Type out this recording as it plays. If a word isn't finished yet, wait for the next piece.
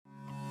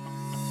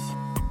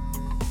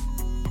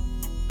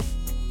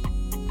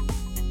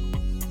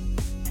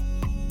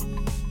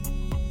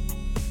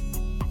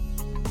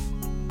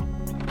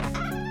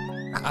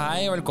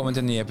Hei og velkommen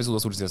til en ny episode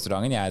av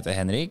Solsrestauranten. Jeg heter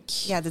Henrik.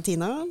 Jeg heter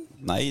Tina.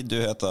 Nei, du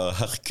heter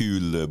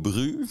Hercule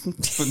Bru.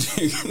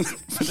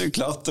 For du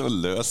klarte å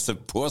løse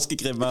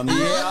påskekrimmen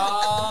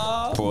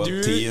på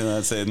Tina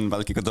sin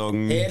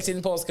melkekartong. Helt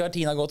siden påske har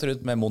Tina gått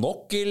rundt med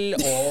monokkel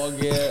og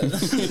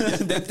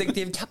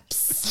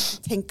detektivcaps.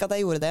 Tenk at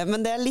jeg gjorde det,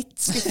 men det er litt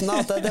skuffende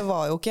at det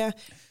var jo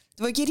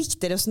ikke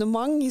riktig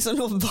resonemang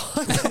som lå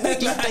bak.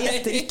 Jeg klarte å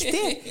gjette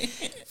riktig.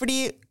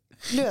 Fordi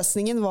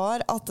løsningen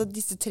var at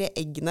disse 3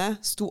 eggene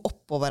sto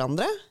oppå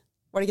hverandre.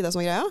 Var det ikke det som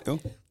var greia?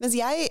 Jo. Mens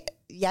jeg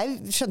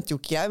skjønte jo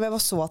ikke greia, men jeg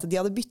bare så at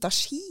de hadde byttet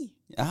ski.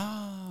 Ja.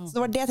 Så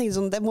det var det jeg tenkte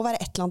sånn, det må være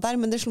et eller annet der,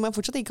 men det slo meg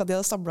fortsatt ikke at de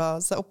hadde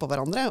stablet seg oppå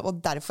hverandre, og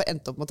derfor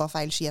endte opp med å ta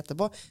feil ski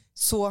etterpå.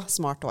 Så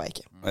smart var jeg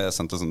ikke. Og jeg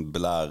sendte sånn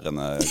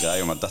belærende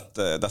greie om at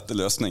dette er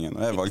løsningen.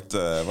 Og jeg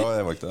valgte, hva var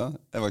jeg valgte?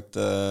 Jeg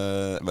valgte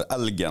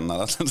elgen,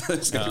 eller noe. Det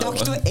var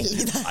ikke noe elg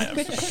der.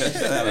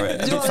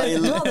 Du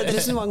hadde et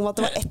resonemang om at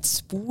det var ett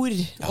spor,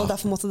 og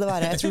derfor måtte det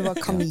være, jeg tror det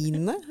var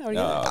kaninene.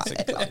 Ja,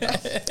 sikkert.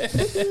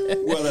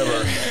 Whatever.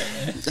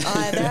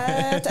 Nei,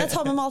 jeg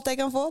tar med meg alt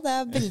jeg kan få. Det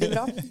er veldig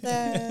bra.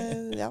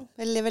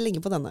 Jeg lever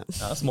lenge på denne.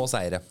 Ja, små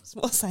seire.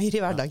 Små seire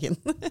i hverdagen.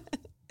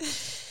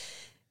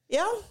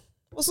 Ja,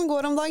 hvordan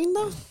går det om dagen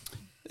da?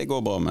 Det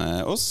går bra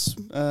med oss.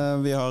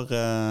 Vi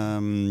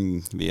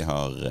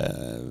har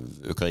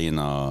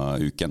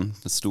Ukraina-uken.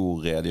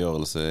 Stor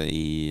redegjørelse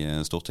i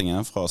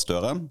Stortinget fra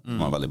Støre. Det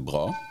var veldig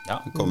bra.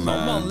 Ja, som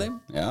vanlig.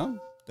 Ja,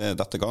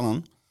 dette kan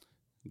han.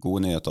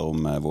 Gode nyheter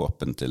om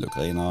våpen til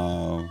Ukraina,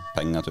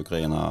 penger til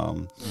Ukraina.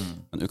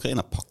 Men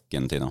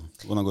Ukraina-pakken, Tina,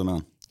 hvordan går det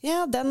med den?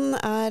 Ja, den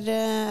er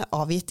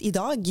avgitt i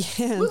dag,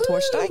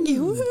 torsdag.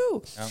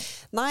 Ja.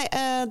 Nei,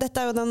 dette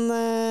er jo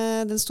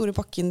den store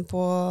pakken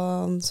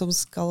som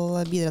skal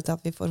bidra til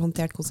at vi får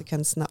håndtert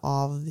konsekvensene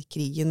av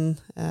krigen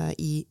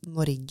i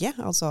Norge.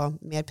 Altså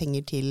mer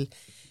penger til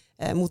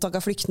mottak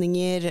av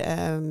flyktninger,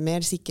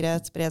 mer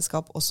sikkerhet,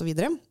 beredskap og så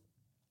videre.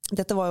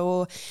 Dette var jo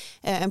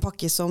en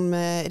pakke som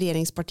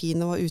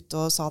regjeringspartiene var ute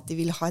og sa at de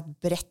ville ha et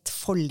bredt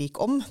forlik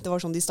om. Det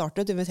var sånn de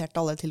startet,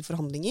 inviterte alle til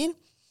forhandlinger.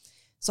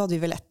 Så hadde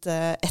vi vel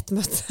ett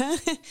møte,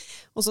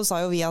 og så sa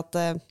jo vi at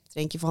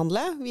trenger ikke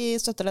forhandle, vi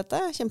støtter dette,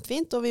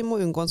 kjempefint, og vi må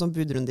unngå en sånn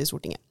budrunde i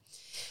Stortinget.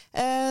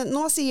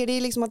 Nå sier de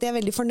liksom at de er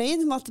veldig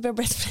fornøyd med at det ble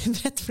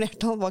bredt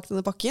flertall bak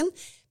denne pakken,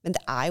 men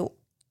det er jo,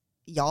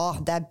 ja,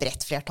 det er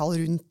bredt flertall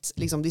rundt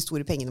liksom, de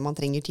store pengene man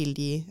trenger til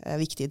de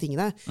viktige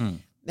tingene.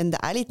 Men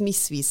det er litt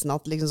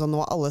misvisende at liksom, sånn, nå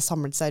har alle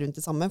samlet seg rundt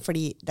det samme,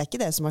 fordi det er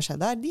ikke det som har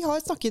skjedd her. De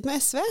har snakket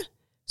med SV,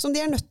 som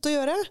de er nødt til å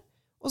gjøre.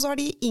 Og så har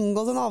de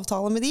inngått en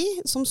avtale med de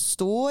som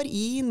står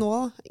i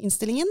nå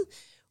innstillingen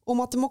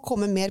om at det må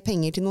komme mer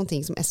penger til noen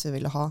ting som SV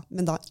ville ha,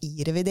 men da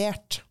i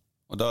revidert.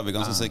 Og da er vi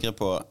ganske sikre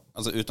på,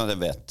 altså uten at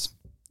jeg vet,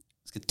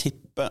 skal jeg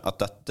tippe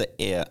at dette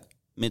er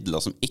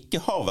midler som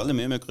ikke har veldig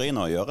mye med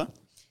Ukraina å gjøre?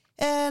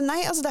 Nei,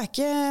 altså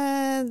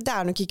det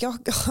er nok ikke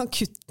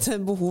akutt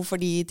behov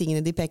for de tingene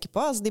de peker på.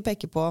 Altså de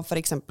peker på for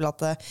eksempel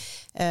at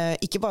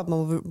ikke bare at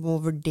man må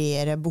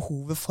vurdere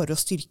behovet for å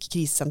styrke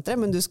krisesenteret,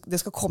 men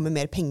det skal komme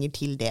mer penger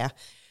til det.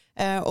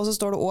 Og så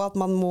står det også at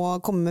man må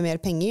komme med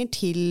mer penger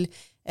til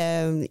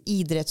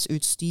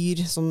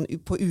idrettsutstyr sånn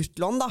på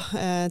utlån da,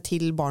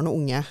 til barn og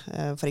unge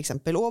for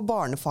eksempel, og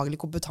barnefaglig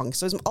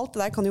kompetanse. Liksom, alt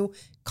det der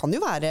kan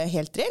jo være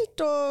helt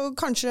reelt, og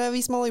kanskje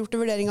hvis man har gjort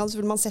en vurdering av det,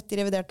 så vil man sette i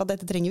revidert at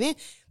dette trenger vi.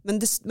 Men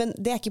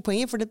det er ikke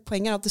poenget, for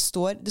poenget er at det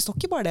står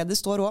ikke bare det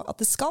står også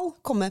at det skal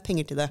komme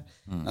penger til det.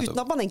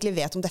 Uten at man egentlig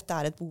vet om dette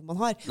er et behov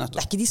man har.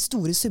 Det er ikke de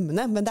store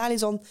summene, men det er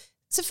litt sånn,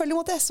 selvfølgelig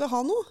måtte SV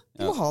ha noe.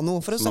 De må ha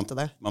noe for å støtte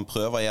det. Man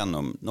prøver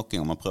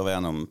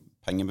gjennom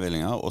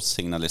pengebevillinger og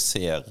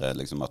signalisere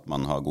liksom, at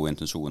man har gode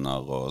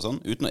intensjoner og sånn,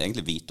 uten å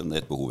egentlig vite om det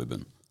er et behov i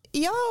bunnen.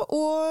 Ja,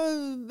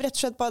 og rett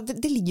og slett bare,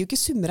 det ligger jo ikke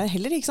summer her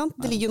heller, ikke sant?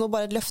 Det ligger jo nå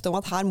bare et løfte om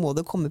at her må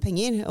det komme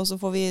penger, og så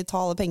får vi ta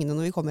alle pengene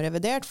når vi kommer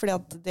revidert, fordi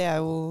at det er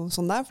jo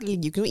sånn der, for det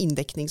ligger jo ikke noe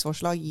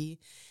inndekningsforslag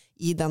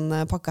i den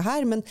pakka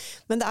her, men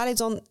det er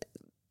litt sånn,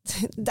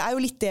 det er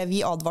jo litt det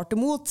vi advarte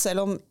mot,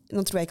 selv om,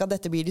 nå tror jeg ikke at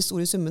dette blir de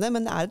store summene,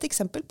 men det er et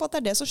eksempel på at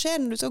det er det som skjer.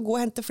 Når du skal gå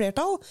og hente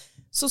flertall,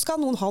 så skal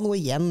noen ha noe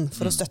igjen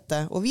for å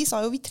støtte. Og vi sa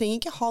jo, vi trenger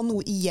ikke ha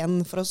noe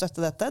igjen for å støtte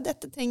dette.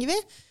 Dette trenger vi.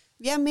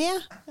 Vi er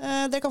med.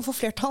 Dere kan få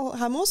flertall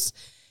her med oss.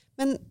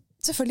 Men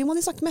selvfølgelig må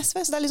de snakke med SV,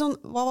 så det er litt sånn,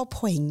 hva var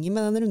poenget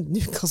med den runden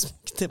i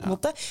utgangspunktet, på en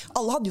måte?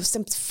 Alle hadde jo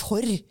stemt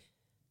for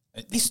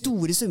de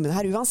store summene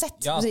her uansett.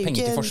 Ja,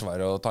 penger til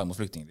forsvaret og ta imot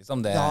flyktninger,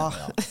 liksom.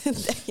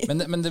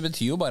 Men det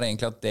betyr jo bare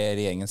egentlig at det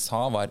regjeringen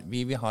sa var,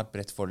 vi vil ha et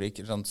bredt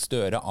forlik.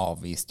 Støre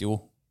avviste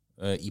jo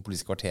i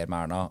Politisk kvarter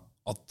med Erna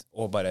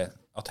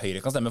at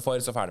Høyre kan stemme for,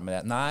 så ferdig med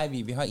det. Nei,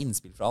 vi vil ha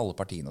innspill fra alle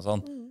partiene og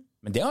sånn.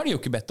 Men det har de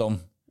jo ikke bedt om.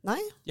 Nei.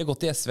 De har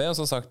gått til SV og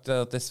så sagt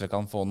at SV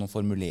kan få noen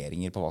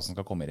formuleringer på hva som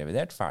skal komme i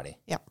revidert. Ferdig.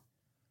 Ja,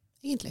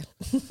 egentlig.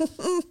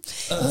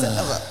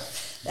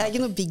 Det er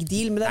ikke noe big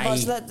deal, men det er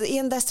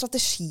bare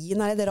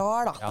strategien er litt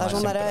rar da. Ja, det er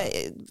sånn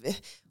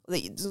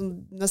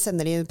nå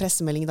sender de en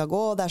pressemelding i dag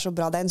også, og det er så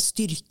bra, det er en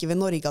styrke ved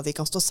Norge at vi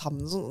kan stå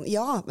sammen. Sånn.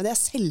 Ja, men det er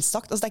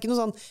selvsagt. Altså, det er ikke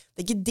noe sånn,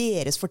 det er ikke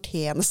deres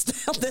fortjeneste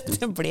at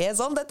dette ble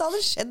sånn. Dette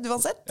hadde skjedd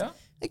uansett. Ja.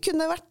 Det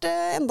kunne vært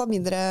enda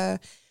mindre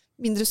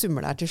mindre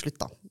summer der til slutt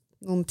da.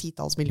 Noen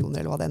 10-talls millioner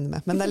eller hva det ender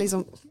med. Men det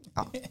liksom,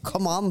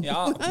 come on.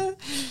 Ja.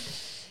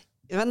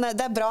 Men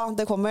det bra,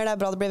 det kommer, det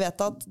bra det blir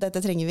vedtatt.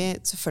 Dette trenger vi,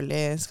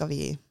 selvfølgelig skal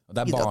vi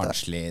det er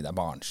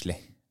barnslig,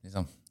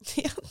 liksom.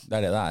 Ja. Det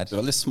er. Det er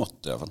veldig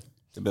smått i hvert fall.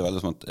 Det ble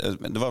veldig smått.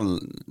 Det var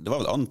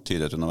vel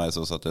antydet underveis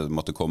også at det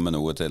måtte komme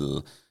noe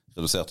til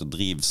reduserte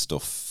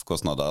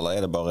drivstoffkostnader, eller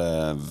er det bare...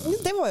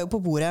 Det var jo på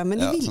bordet, men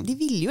de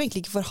ville jo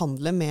egentlig ikke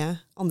forhandle med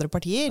andre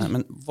partier. Nei,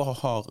 men hva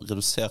har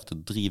reduserte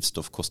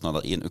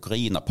drivstoffkostnader i en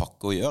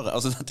Ukraina-pakke å gjøre?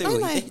 Altså, dette er jo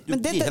du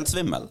blir helt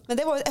svimmel. Men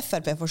det var jo et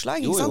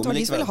FRP-forslag, ikke sant?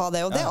 De ville ha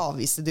det, og det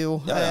avviste du jo.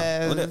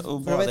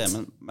 Og bra det,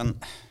 men...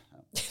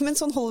 Men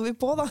sånn holder vi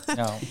på, da.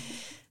 Ja.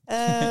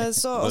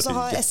 Så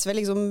har SV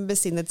liksom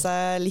besinnet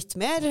seg litt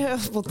mer,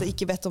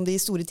 ikke bedt om de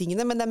store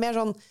tingene, men det er mer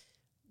sånn,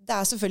 det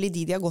er selvfølgelig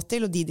de har gått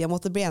til, og de har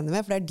måttet bli enige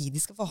med, for det er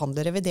de skal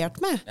forhandle revidert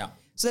med. Ja.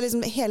 Så det er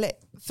liksom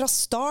fra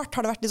start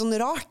har det vært litt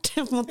sånn rart,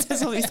 på en måte,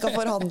 som vi skal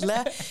forhandle.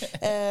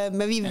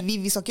 Men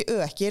vi skal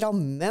ikke øke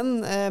rammen,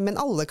 men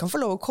alle kan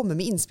få lov å komme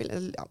med innspill.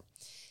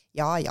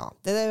 Ja.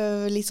 Det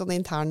er litt sånn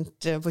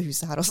internt på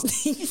huset her også,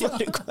 ting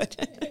foregår.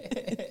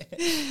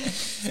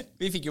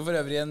 Vi fikk jo for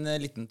øvrig en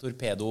liten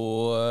torpedo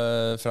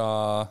fra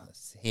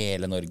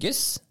hele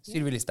Norges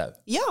Sylvi Listhaug.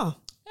 Ja.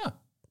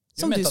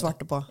 Som du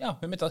svarte på. Ja,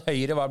 hun mente at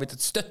Høyre var blitt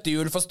et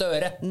støttehjul for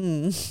Støre.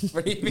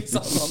 Fordi vi sa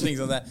sånne ting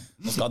som det.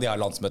 Nå skal de ha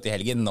landsmøte i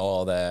helgen,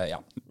 og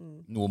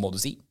noe må du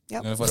si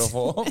for å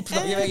få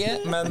oppslag i VG.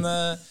 Men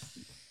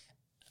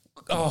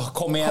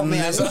kom igjen.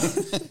 Liksom.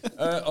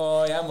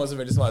 Og jeg må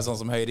selvfølgelig svare sånn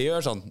som Høyre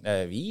gjør. Sånn,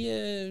 vi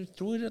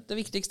tror at det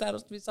viktigste er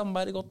at vi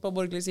samarbeider godt på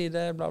borgerlig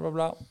side, bla bla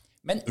bla.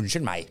 Men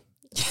unnskyld meg.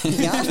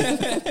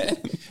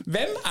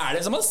 Hvem er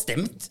det som har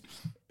stemt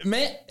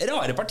med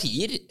rare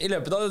partier i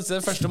løpet av disse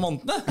første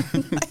månedene?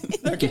 Det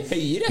er jo ikke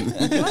Høyre.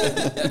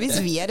 Hvis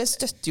vi er et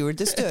støttehjul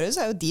til Støre,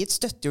 så er jo de et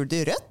støttehjul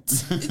til Rødt.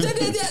 Det er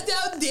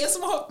jo det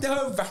som det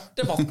har jo vært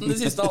debatten det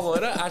siste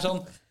halvåret. Er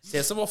sånn,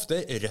 se som ofte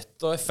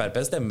Rødt og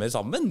FrP stemmer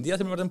sammen. De har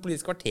til og med vært en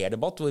politisk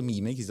kvarterdebatt hvor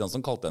Mimi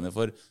Kristiansson kalte henne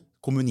for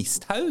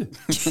kommunisthaug.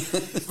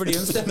 Fordi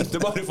hun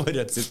stemte bare for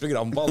Rødt sitt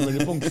program på alle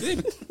mulige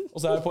punkter. Og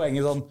så er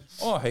poenget sånn,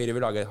 Høyre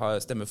vil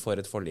stemme for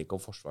et forlik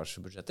om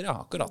forsvarsbudsjetter. Ja,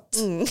 akkurat.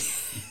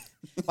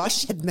 Hva har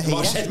skjedd med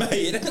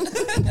Høyre?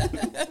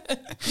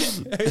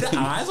 Høyre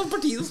er et sånt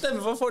parti som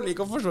stemmer for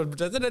forlik om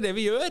forsvarsbudsjetter. Det er det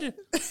vi gjør.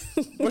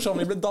 Det var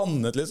sånn vi ble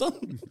dannet, liksom.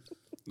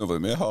 Nå var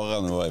det mye hardere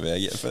enn det var i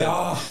VG.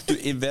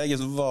 I VG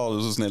så var du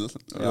så snill.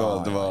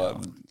 Det var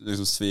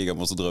liksom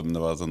svigermors drøm.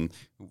 Det var sånn,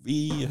 vi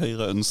i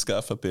Høyre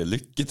ønsker FrP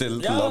lykke til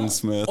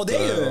landsmøtet. Og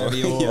det gjør vi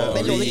jo.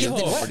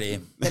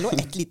 Det lå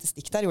et lite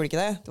stikk der, gjorde det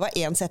ikke det? Det var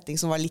en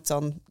setning som var litt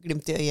sånn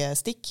glimt i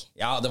øyet-stikk.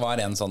 Ja, det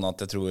var en sånn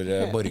at jeg tror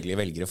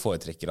borgerlige velgere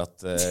foretrekker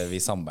at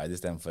vi samarbeider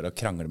i stedet for å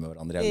krangle med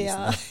hverandre i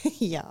avisene.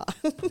 Ja.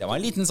 Det var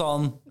en liten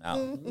sånn,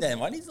 det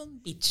var litt sånn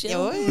bitchy.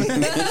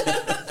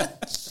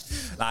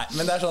 Nei,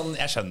 men det er sånn,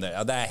 jeg skjønner,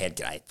 det er helt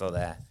greit, og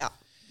det...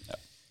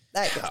 Det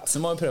er greit. Så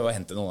må vi prøve å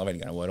hente noen av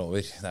velgerne våre over.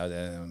 Det er jo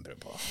det vi prøver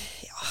på.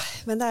 Ja,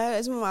 men er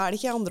det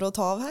ikke andre å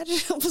ta av her?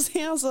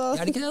 Altså,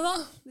 er det ikke det da?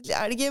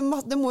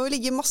 Det må jo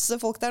ligge masse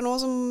folk der nå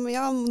som,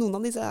 noen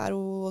av disse er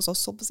jo hos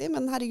oss,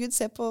 men herregud,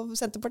 se på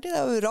Senterpartiet, det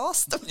er jo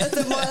rast.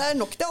 Det er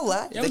nok til alle.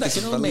 Ja, men det er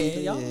ikke noe mer,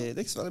 Det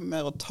er ikke så veldig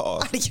mer å ta.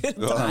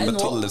 Du har den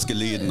metalliske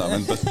lyden av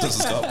en bøtte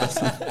som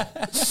skrapes.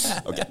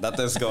 Ok,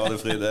 dette er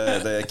skadefri, det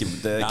er ikke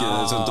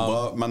sunt og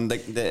bra, men det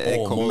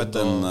er kommet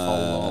en...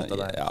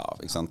 Ja,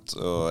 ikke sant,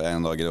 og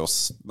en dag i det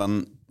oss,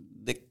 men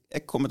det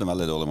er kommet en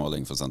veldig dårlig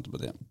måling for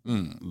Senterpartiet.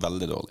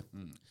 Veldig dårlig.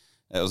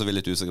 Og så er vi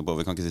litt usikre på,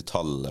 vi kan ikke si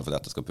tallet for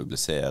dette skal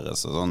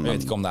publiseres og sånn. Jeg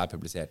vet ikke om det er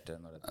publisert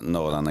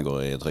når denne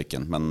går i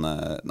trykken, men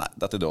nei,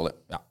 dette er dårlig.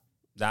 Ja,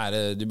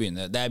 det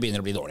begynner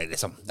å bli dårlig,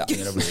 liksom. Det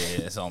begynner å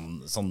bli sånn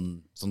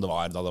som det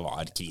var da det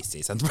var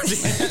krise i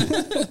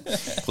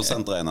Senterpartiet.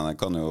 Prosentregnerne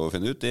kan jo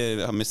finne ut,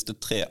 de har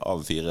mistet 3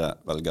 av 4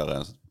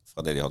 velgere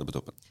fra det de hadde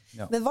på toppen.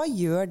 Ja. Men hva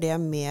gjør det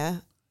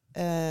med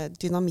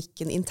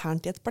dynamikken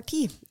internt i et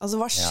parti? Altså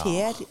hva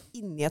skjer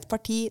inni et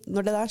parti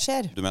når det der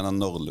skjer? Du mener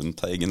når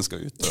Lundteigen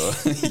skal ut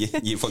og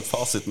gi folk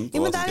fasiten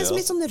på men det er liksom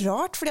litt sånn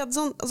rart, fordi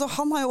at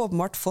han har jo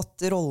åpenbart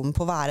fått rollen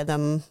på å være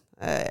den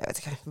jeg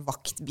vet ikke,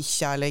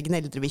 vaktbikkja eller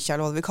gneldrebikkja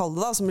eller hva vi kaller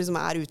det da, som liksom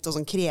er ute og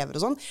sånn krever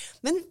og sånn,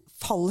 men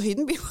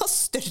fallhøyden blir jo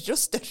større og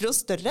større og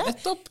større.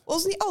 Nettopp.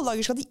 Og sånn i alle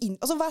dager skal de inn,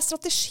 altså hva er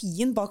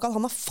strategien bak at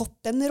han har fått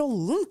den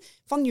rollen?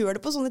 For han gjør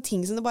det på sånne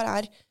ting som det bare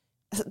er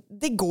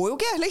det går jo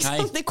ikke,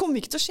 liksom. Det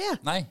kommer ikke til å skje.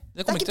 Nei,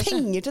 det er ikke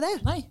penger til det.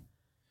 Nei.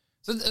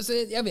 Så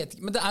jeg vet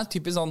ikke, men det er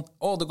typisk sånn,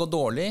 det går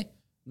dårlig,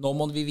 nå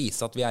må vi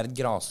vise at vi er et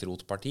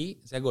grasrotparti,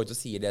 så jeg går ut og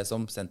sier det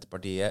som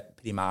Senterpartiet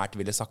primært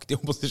ville sagt i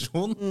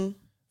opposisjon,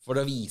 for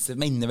å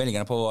minne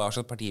velgerne på hva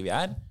slags parti vi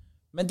er.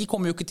 Men de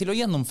kommer jo ikke til å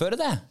gjennomføre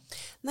det.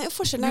 Nei,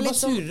 forskjellen er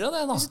litt sånn,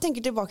 hvis du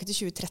tenker tilbake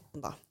til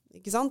 2013 da,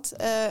 ikke sant?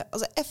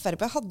 Altså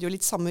FrP hadde jo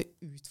litt samme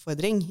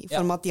utfordring i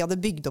form av at de hadde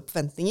bygd opp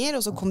forventninger,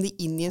 og så kom de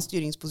inn i en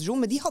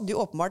styringsposisjon, men de hadde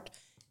jo åpenbart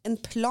en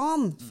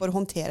plan for å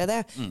håndtere det.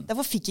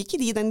 Derfor fikk ikke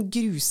de den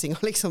grusinga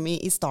liksom,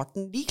 i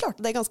starten. De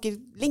klarte det ganske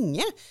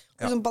lenge.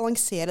 Å liksom,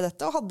 balansere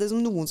dette, og hadde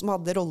liksom, noen som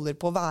hadde roller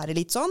på å være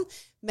litt sånn,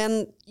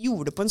 men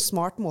gjorde det på en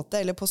smart måte,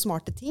 eller på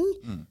smarte ting,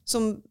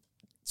 som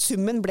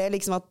summen ble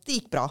liksom at det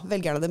gikk bra.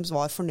 Velgerne deres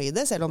var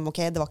fornøyde, selv om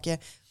det var ikke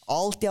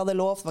alt de hadde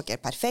lovt, det var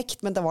ikke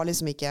perfekt, men det var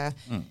liksom ikke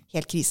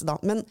helt krise da.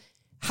 Men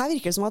her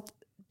virker det som at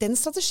den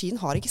strategien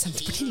har ikke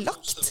Senterpartiet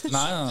lagt.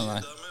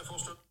 Nei.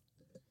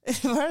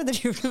 Hva det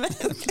dere gjorde med?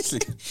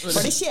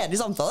 Var det kjedelig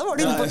samtale? Var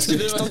du inne på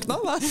TikTok nå?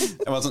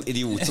 Jeg var en sånn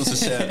idiot som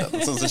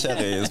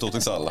skjer i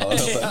stortingssalen. Har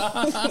jeg hørt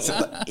det? Så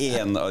det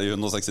en av de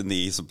 169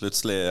 som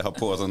plutselig har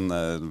på sånn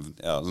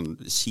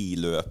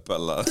skiløp,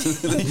 eller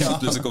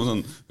plutselig kommer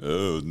sånn,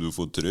 du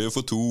får 3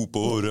 for 2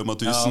 på Rema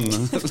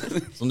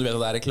 1000. Som du vet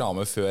at det er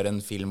reklame før en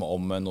film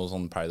om noe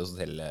sånn Paradise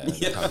Hotel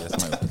som har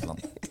gjort et eller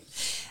annet.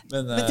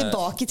 Men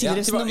tilbake til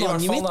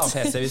resonnementet mitt. I hvert fall da,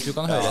 PC, hvis du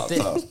kan høre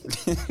etter.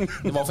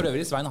 Det var for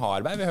øvrig Svein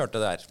Harberg vi hørte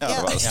der. Ja, det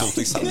var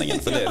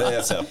stortingssendingen, for det er det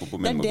jeg ser på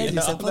min mobil.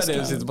 Det er det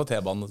du sitter på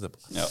T-banen og ser på.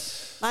 Ja.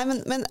 Nei,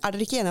 men er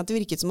dere ikke enige at det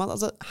virket som at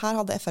altså,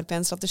 her hadde FrP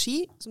en strategi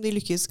som de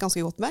lykkes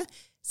ganske godt med?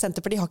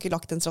 Senterpartiet har ikke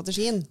lagt den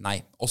strategien. Nei,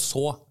 og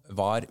så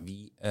var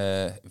vi,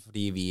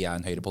 fordi vi er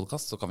en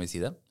Høyre-podcast, så kan vi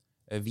si det,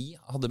 vi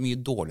hadde mye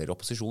dårligere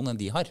opposisjon enn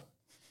de har.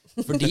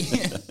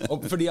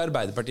 Fordi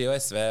Arbeiderpartiet og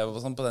SV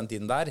og sånn på den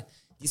tiden der,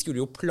 de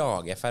skulle jo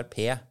plage FrP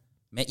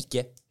med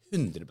ikke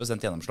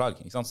 100% gjennomslag.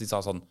 Ikke sant? Så de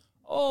sa sånn,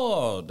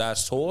 det er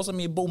så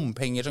mye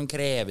bompenger som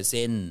kreves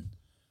inn.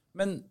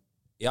 Men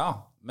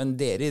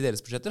dere i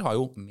deres budsjetter har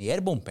jo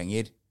mer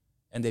bompenger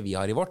enn det vi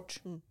har i vårt.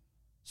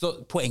 Så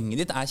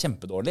poenget ditt er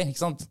kjempedårlig,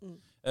 ikke sant?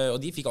 Og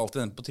de fikk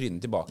alltid den på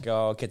trynet tilbake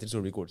av Ketil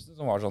Solvik-Olsen,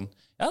 som var sånn,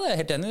 det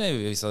er helt enig,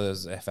 hvis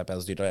FrP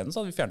hadde styrt alene,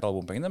 så hadde vi fjernet alle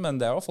bompengene, men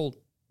det er i hvert fall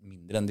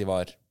mindre enn de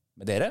var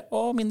med dere,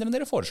 og mindre enn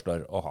dere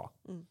foreslår å ha.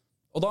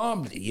 Og da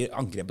blir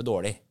angrepet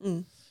dårlig.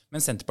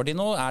 Men Senterpartiet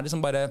nå er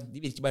liksom bare,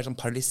 de virker bare sånn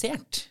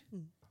paralysert.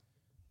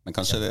 Men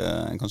kanskje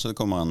det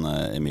kommer en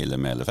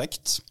Emilie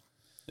Mehl-effekt?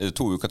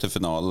 2 uker til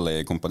finalen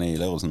i Kompani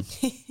Lauritzen.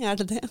 Er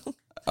det det?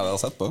 Har dere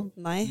sett på?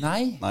 Nei.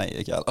 Nei,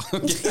 ikke heller.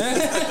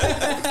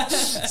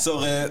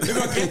 Sorry. Du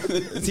kan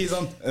ikke si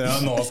sånn,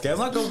 nå skal jeg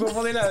snakke om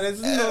Kompani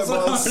Lauritzen. Jeg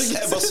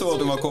bare så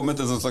du var kommet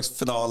til en slags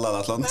finale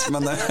eller et eller annet.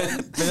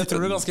 Men jeg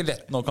tror du ganske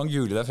lett nå kan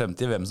google deg frem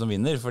til hvem som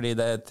vinner, fordi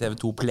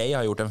TV2 Play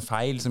har gjort en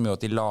feil som gjør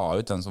at de la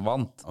ut hvem som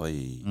vant.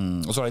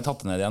 Og så har de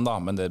tatt det ned igjen da,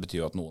 men det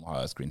betyr jo at noen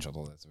har screenshot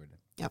av det selvfølgelig.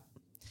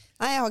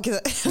 Nei, jeg har ikke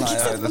det.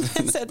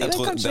 Jeg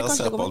tror dere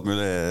ser på alt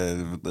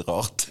mulig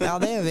rart. Ja,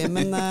 det gjør vi,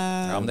 men...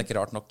 men det er ikke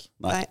rart nok.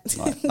 Nei, det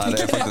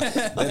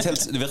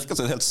virker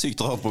som et helt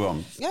sykt rart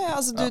program. Ja,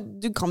 altså,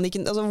 du kan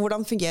ikke... Altså,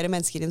 hvordan fungerer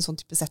mennesker i en sånn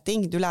type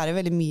setting? Du lærer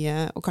veldig mye,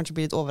 og kanskje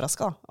blir litt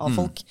overrasket av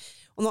folk.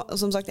 Og nå,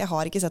 som sagt, jeg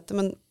har ikke sett det,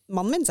 men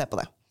mannen min ser på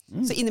det.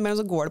 Så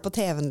innimellom så går det på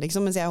TV-en,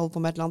 liksom, mens jeg holder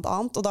på med et eller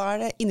annet, og da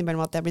er det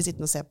innimellom at jeg blir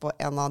sittende og se på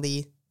en av de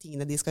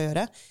tingene de skal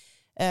gjøre.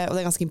 Og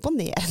det er ganske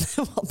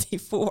imponerende hva de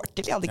får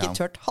til. Jeg hadde ikke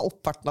tørt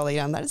halvparten av de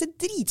greiene der. Det ser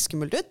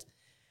dritskummelt ut.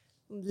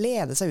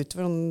 Lede seg ut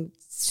for en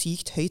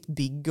sykt høyt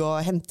bygg og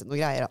hente noe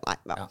greier.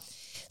 Nei,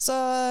 Så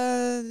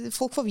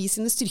folk får vise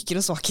sine styrker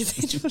og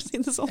svakheter, for å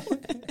si det sånn.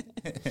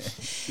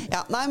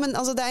 Nei, men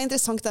altså, det er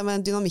interessant det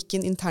med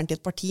dynamikken internt i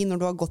et parti,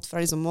 når du har gått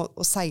fra liksom,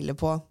 å seile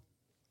på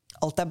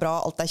alt er bra,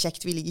 alt er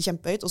kjekt, vi ligger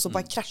kjempehøyt, og så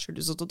bare krasjer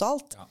du så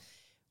totalt.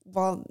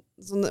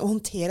 Sånn, å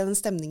håndtere den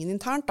stemningen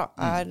internt da,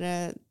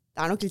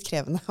 det er nok litt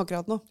krevende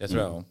akkurat nå. Det tror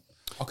jeg også.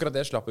 Akkurat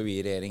det slapp vi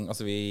i regjering.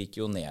 Altså, vi gikk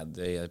jo ned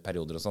i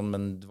perioder og sånn,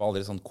 men det var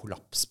aldri sånn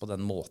kollaps på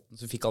den måten.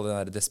 Så vi fikk all den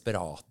der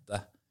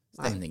desperate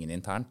stemningen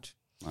internt.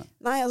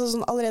 Nei, altså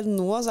sånn, allerede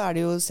nå så er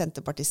det jo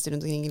senterpartister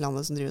rundt omkring i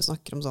landet som driver og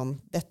snakker om sånn,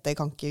 dette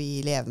kan ikke vi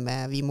leve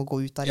med, vi må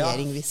gå ut av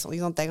regjering.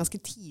 Sånn, det er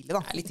ganske tidlig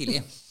da. Det er litt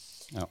tidlig.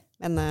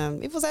 Men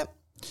vi får se.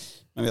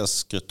 Men vi har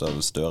skrytt av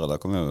Støre,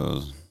 da kan vi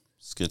jo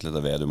skryte litt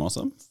av Vedum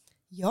også.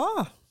 Ja.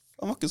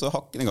 Han var ikke så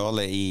hakkende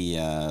gale i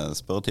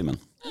spørretimen.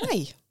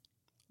 Nei.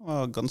 Han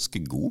var ganske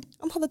god.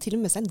 Han hadde til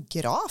og med seg en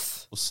graf.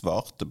 Og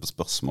svarte på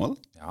spørsmål.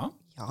 Ja.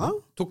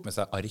 Tok med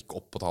seg ark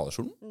opp på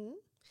talerstolen.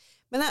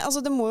 Men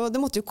altså, det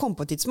måtte jo komme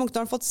på et tidspunkt.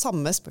 Nå har han fått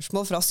samme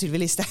spørsmål fra Sylvi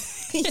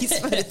Listhaug i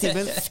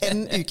spørretimen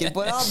 5 uker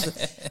på rad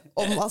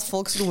om at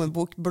folks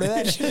lommebok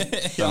blør.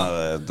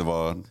 Det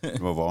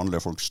var vanlige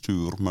folks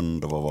tur, men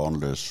det var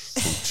vanlige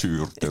folks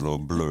tur til å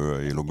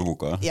blø i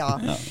lommeboka. Ja.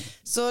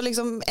 Så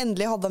liksom,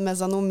 endelig hadde han med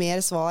seg noe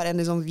mer svar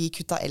enn liksom, vi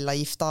kutta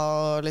elavgifta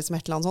og liksom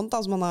et eller annet sånt,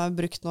 da, som han har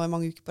brukt nå i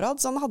mange uker på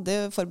rad. Så han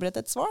hadde forberedt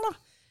et svar da.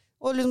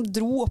 Og liksom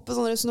dro opp et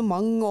sånn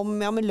resonemang om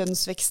men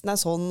lønnsveksten er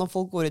sånn, og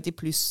folk går ut i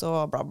pluss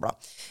og bla bla.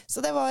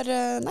 Så det var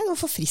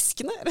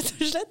forfriskende, rett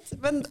og slett.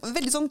 Men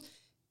veldig sånn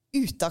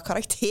ute av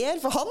karakter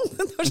for han.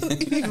 Det var sånn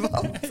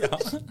uvant. Det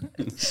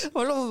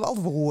var sånn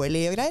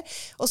alvorlig og greier.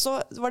 Og så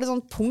var det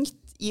sånn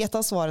punkt i et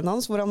av svarene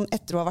hans, hvor han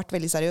etter å ha vært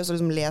veldig seriøs og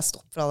liksom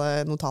lest opp fra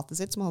det notatet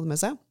sitt som han hadde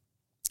med seg,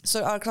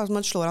 så er det klart at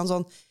man slår han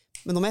sånn,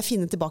 men nå må jeg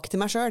finne tilbake til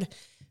meg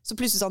selv. Så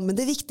plutselig sånn, men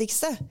det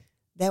viktigste,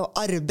 det er jo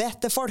arbeid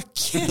til folk.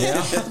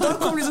 Da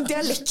kommer liksom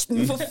dialekten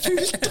for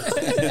fullt.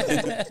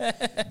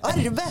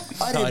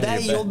 Arbeid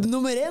er jobb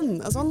nummer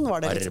 1. Sånn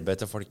var det.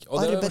 Arbeid til folk. Og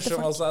det er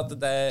morsomt altså at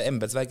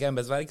embetsverk er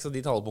embetsverk, så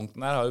de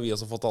talepunktene her har jo vi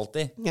også fått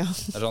alltid. Ja.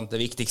 Sånn,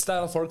 det viktigste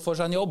er at folk får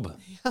seg en jobb.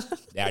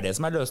 Det er det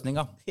som er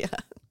løsninga. Ja.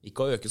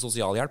 Ikke å øke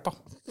sosialhjelpa.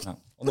 Ja.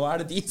 Og nå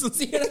er det de som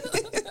sier det.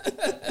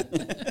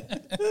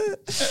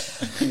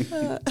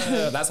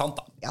 Det er sant,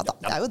 da. Ja da,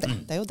 det er jo det.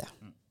 Det er jo det.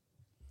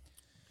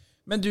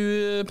 Men du,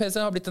 PC,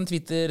 har blitt en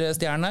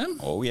Twitter-stjerne.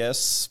 Oh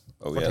yes.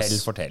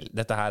 Fortell.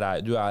 Dette her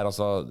du er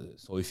altså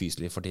så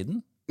ufyselig for tiden?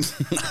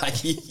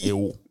 Nei.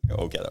 Jo.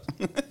 Ok da.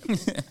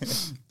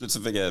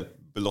 Plutselig fikk jeg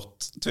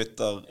blått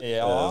Twitter.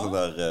 Ja. Sånn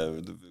der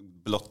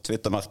blått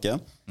Twitter-merke.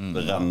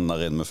 Det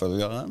renner inn med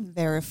følgere.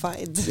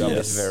 Verified. Du har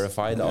blitt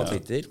verified av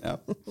Twitter. Ja.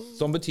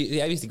 Som betyr,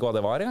 jeg visste ikke hva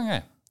det var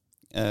engang, jeg.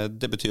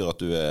 Det betyr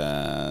at du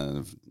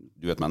er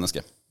et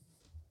menneske.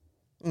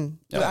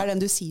 Du er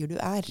den du sier du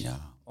er. Ja.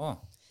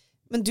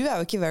 Men du er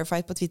jo ikke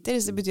verified på Twitter,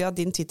 så det betyr at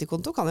din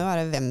Twitter-konto kan jo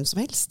være hvem som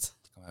helst.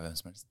 Det kan være hvem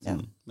som helst. Ja.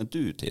 Men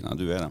du, Tina,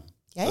 du er det.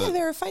 Jeg er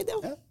verified,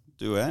 ja.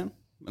 Du er,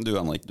 men du,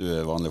 Henrik, du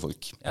er vanlige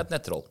folk. Jeg er et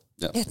nettroll.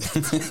 Ja.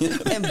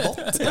 En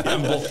bot.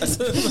 En bot.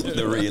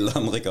 The real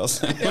Henrik,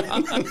 altså.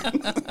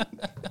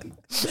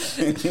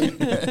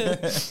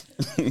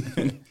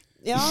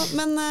 Ja,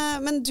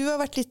 men du har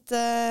vært litt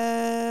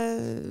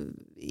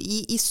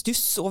i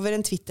stuss over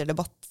en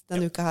Twitter-debatt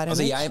denne uka her.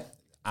 Altså, jeg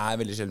er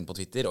veldig sjelden på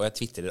Twitter, og jeg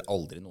twitterer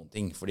aldri noen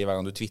ting. Fordi hver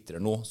gang du twitterer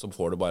noe, så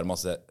får du bare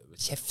masse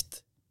kjeft.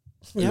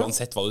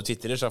 Uansett hva du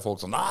twitterer, så er folk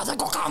sånn det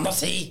går ikke an å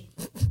si!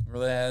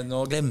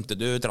 Nå glemte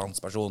du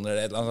transpersoner,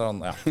 eller et eller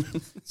annet sånt. Ja.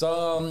 Så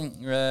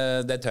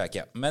det tør jeg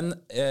ikke. Men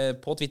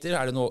på Twitter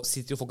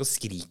sitter jo folk og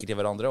skriker til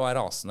hverandre og er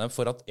rasende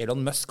for at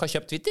Elon Musk har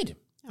kjøpt Twitter.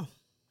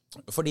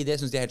 Fordi det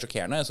synes jeg er helt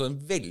sjokkerende. Så en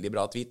veldig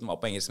bra tweet, den var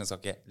på engelsk, men jeg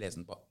skal ikke lese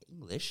den på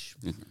English.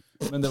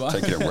 Men det var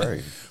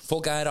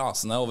folk er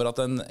rasende over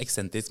at en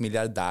eksentrisk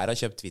milliardær har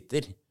kjøpt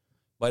Twitter.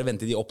 Bare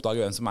vent til de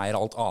oppdager hvem som eier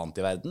alt annet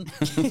i verden.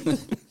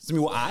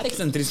 Som jo er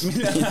eksentriske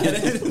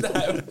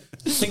milliardærer.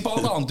 Tenk på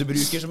alt annet du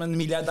bruker som en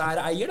milliardær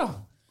eier, da.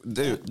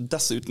 Det er jo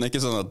dessuten ikke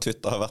sånn at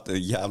Twitter har vært en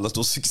jævla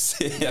stor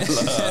suksess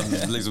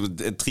eller liksom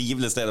et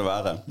trivelig sted å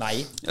være.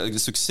 Nei.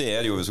 Suksess er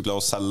det jo hvis du klarer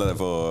å selge det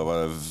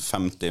for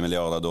 $50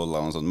 milliarder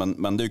og sånt, men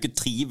det er jo ikke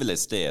et trivelig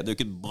sted. Det er jo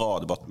ikke et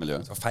bra debattmiljø.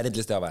 Det er et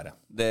forferdelig sted å være.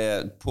 Det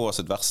er på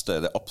sitt verste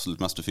det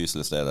absolutt mest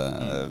ufyselige stedet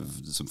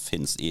som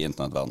finnes i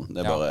internettverden.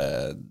 Det er bare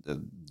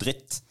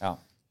dritt. Ja.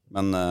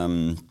 Men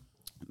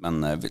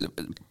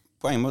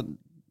poenget må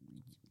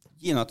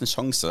gi noe en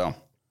sjanse, da.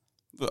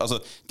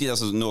 Altså, de der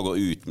som nå går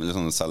ut med litt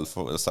sånn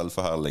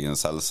selvforherligende,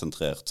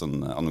 selvsentrert,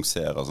 sånn,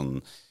 annonserer sånn,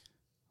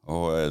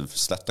 og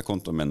sletter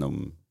kontoen min om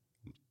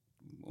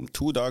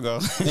 2 dager.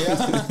 Ja.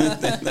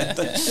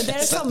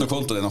 Slett noe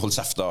kontoen din og hold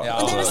kjeft da. Ja.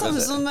 Det er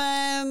det samme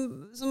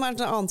som er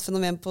et annet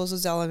fenomen på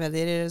sosiale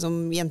medier,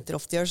 som jenter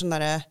ofte gjør, sånn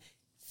der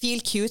feel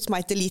cute,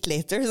 might delete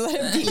later. Så det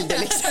er bilder,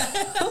 liksom.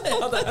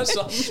 Ja, det er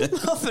sånn.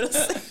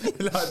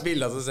 La et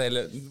bilde av seg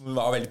selv. Hun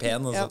var veldig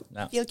pen. Og så.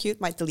 Ja. Feel cute,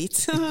 might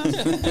delete.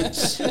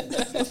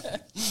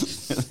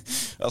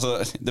 Altså,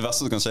 det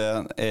verste som kan skje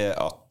er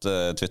at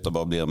Twitter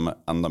bare blir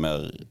enda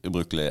mer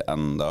ubrukelig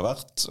enn det har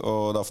vært,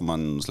 og da får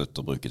man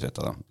slutte å bruke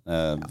Twitter.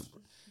 Ja.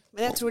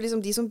 Men jeg tror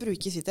liksom de som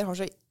bruker Twitter har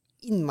så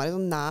innmari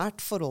sånn nært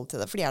forhold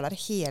til det, for de er der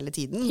hele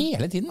tiden.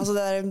 Hele tiden? Altså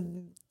det er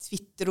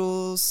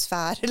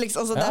Twitterosfære,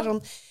 liksom. Altså, det er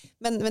sånn,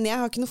 men jeg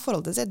har ikke noe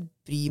forhold til det, så jeg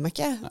bryr meg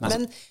ikke.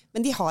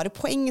 Men de har et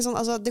poeng. Sånn,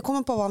 altså, det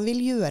kommer på hva han vil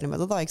gjøre med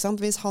det da, ikke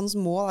sant? Hvis hans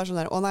mål er sånn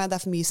der, nei, det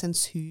er for mye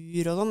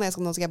sensur og sånn,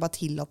 nå skal jeg bare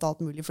tillate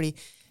alt mulig, fordi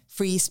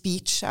free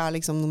speech er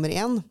liksom nummer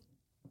 1.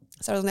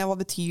 Så er det sånn,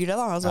 hva betyr det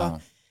da? Altså,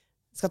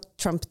 skal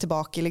Trump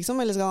tilbake, liksom?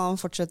 Eller skal han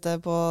fortsette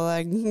på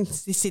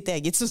sitt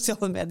eget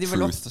sosiale medier?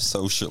 Truth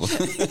social.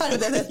 Er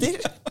det det heter?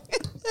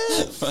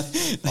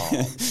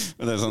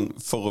 Det er sånn,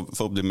 for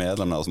å bli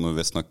medlem der, så må du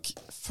visst nok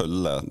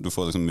følge. Du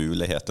får liksom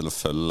mulighet til å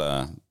følge.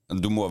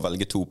 Du må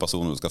velge 2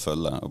 personer du skal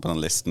følge, og på den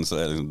listen så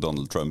er det liksom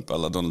Donald Trump,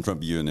 eller Donald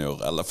Trump Jr.,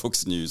 eller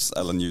Fox News,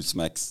 eller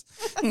Newsmax.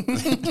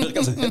 Det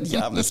virker som et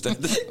jævlig sted.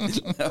 Det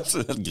er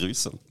absolutt helt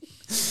grusomt.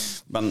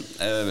 Men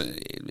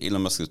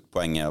Elon Musks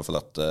poeng er for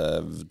at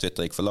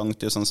Twitter gikk for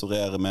langt i å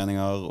sensurere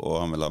meninger, og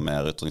han vil ha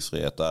mer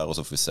ytringsfrihet der, og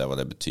så får vi se hva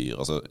det betyr.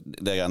 Altså,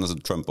 det greiene som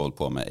Trump holdt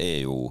på med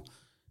er jo,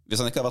 hvis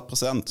han ikke har vært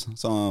president,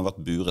 så har han vært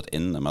buret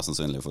inne mest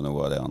sannsynlig for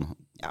noe av det han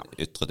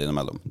ytret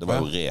innimellom. Det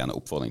var jo ren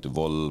oppfordring til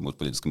vold mot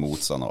politiske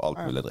motstander og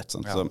alt mulig dritt. Så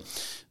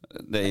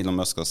det Elon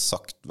Musk har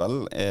sagt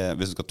vel,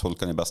 hvis du skal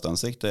tolke han i beste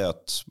ansikt, det er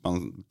at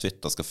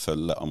Twitter skal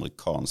følge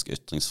amerikansk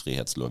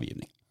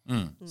ytringsfrihetslovgivning.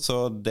 Så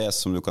det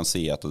som du kan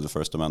si etter The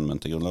First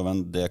Amendment til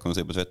grunnloven, det kan du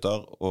si på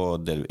Twitter,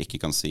 og det du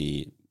ikke kan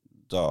si,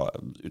 da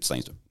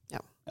utstenges du.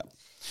 Ja.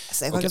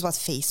 Så jeg kan ikke spørre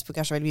at Facebook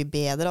er så veldig mye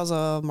bedre. Altså,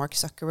 Mark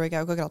Zuckerberg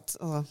er jo ikke akkurat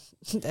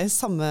det er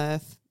samme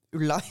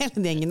ulla hele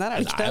den gjengen der,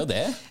 er det ikke det? Det er jo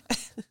det.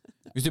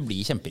 Hvis du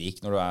blir kjemperik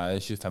når du er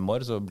 25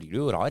 år, så blir du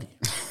jo rar.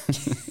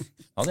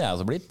 Ja, det er jeg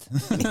også blitt.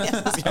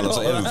 Eller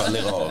så er du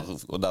veldig rar,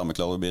 og dermed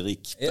klarer du å bli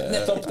rik.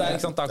 Nettopp, det er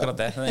ikke sant, akkurat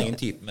det. Det er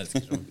ingen type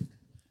mennesker som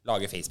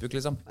lager Facebook,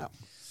 liksom.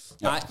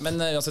 Nei, men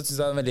jeg synes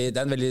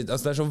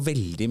det er så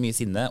veldig mye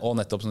sinne, og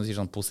nettopp som du sier,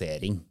 sånn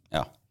posering.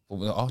 Ja.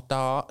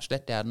 Da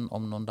sletter jeg den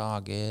om noen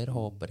dager,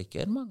 håper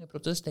ikke mange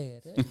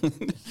protesterer.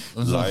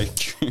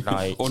 Like.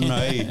 Nei,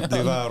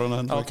 bli værende.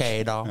 Ok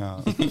da. Ja.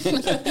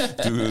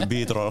 Du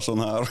bidrar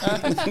sånn her.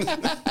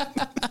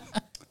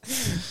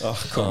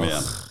 Kom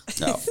igjen.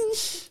 Ja.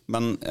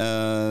 Men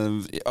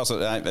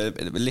altså,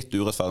 litt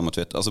urettferdig med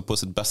Twitter. Altså på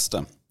sitt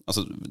beste,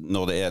 altså,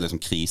 når det er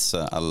liksom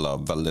krise eller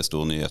veldig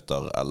store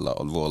nyheter eller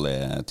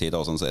alvorlige tider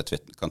og sånn, så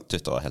kan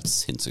Twitter være helt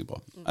sinnssykt bra.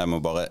 Jeg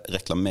må bare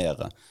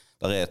reklamere.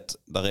 Der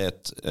er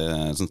et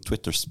sånn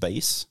Twitter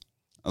Space,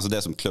 altså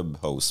det som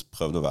Clubhouse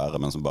prøvde å være,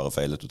 men som bare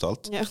feilet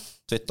totalt. Ja.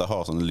 Twitter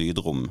har sånne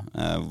lydrom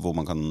hvor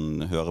man kan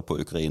høre på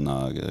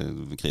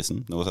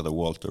Ukraina-krisen, noe som heter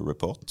Walter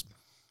Report,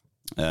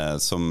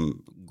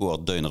 som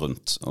går døgn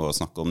rundt og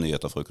snakker om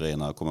nyheter fra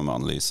Ukraina, kommer med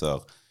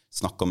analyser,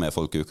 snakker med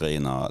folk i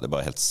Ukraina. Det er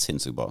bare helt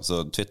sinnssykt bra.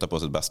 Så Twitter på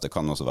sitt beste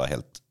kan også være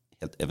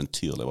helt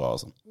eventyrlig bra.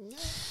 Altså.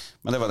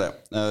 Men det var det.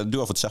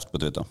 Du har fått kjeft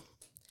på Twitter.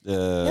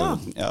 Ja.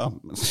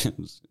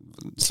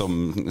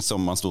 Som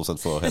man stort sett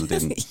får hele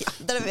tiden. Ja,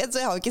 dere vet, så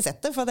jeg har jo ikke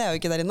sett det, for det er jo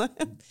ikke der inne.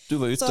 Du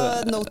var ute. Så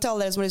note til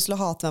alle dere som har lyst til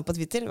å hate meg på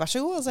Twitter. Vær så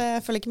god, altså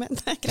jeg følger ikke med.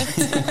 Det er greit.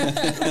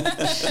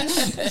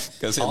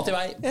 Ha til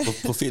vei.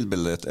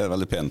 Profilbildet ditt er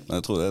veldig pent, men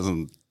jeg tror det er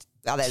sånn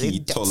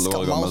 10-12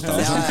 år gammelt. Ja,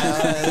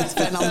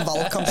 for en annen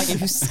valgkamp jeg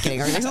ikke husker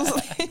engang, liksom.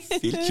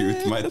 Feel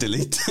cute, my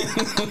delete.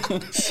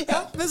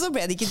 Ja, men så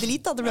ble det ikke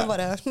delete, da. Det ble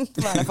bare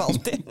være for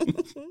alltid.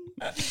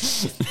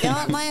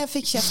 Ja, nei, jeg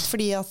fikk kjeft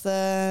fordi at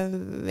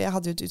jeg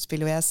hadde jo et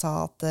utspill hvor jeg sa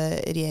at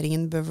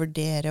regjeringen bør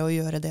vurdere å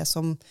gjøre det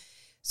som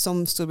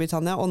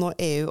Storbritannia og nå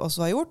EU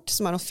også har gjort,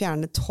 som er å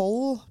fjerne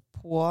toll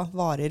på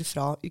varer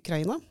fra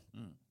Ukraina.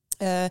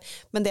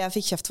 Men det jeg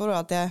fikk kjeft for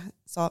var at jeg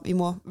sa vi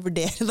må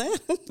vurdere det.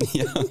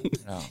 Ja.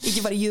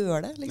 Ikke bare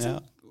gjøre det, liksom.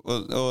 Ja.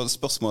 Og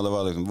spørsmålet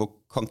var liksom, hvor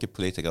kan ikke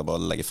politikere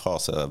bare legge fra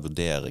seg og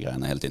vurdere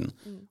greiene hele tiden?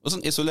 Og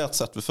sånn isolert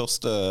sett ved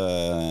første,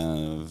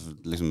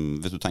 liksom,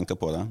 hvis du tenker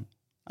på det,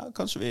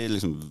 kanskje vi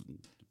liksom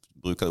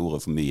bruker det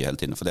ordet for mye hele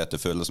tiden, for det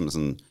føles som en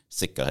sånn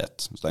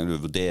sikkerhet. Så lenge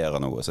du vurderer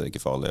noe, så er det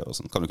ikke farlig. Og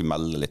sånn. Kan du ikke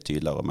melde litt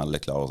tydeligere og melde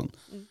litt klarere og sånn.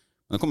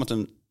 Men det kommer til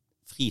en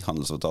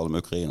frihandelsavtale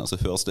med Ukraina, så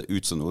høres det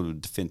ut som noe du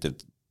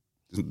definitivt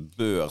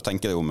bør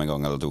tenke deg om en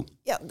gang eller to.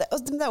 Ja, det er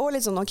også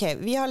litt sånn, ok,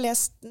 vi har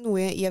lest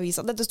noe i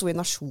avisen, dette stod i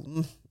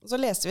Nasjonen, og så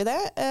leste vi det.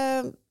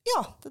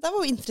 Ja, det der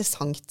var jo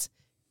interessant.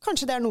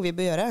 Kanskje det er noe vi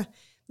bør gjøre.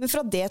 Men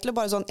fra det til å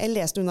bare sånn, jeg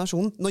leste noe i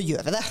Nasjonen, nå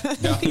gjør vi det.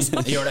 Ja,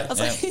 gjør det.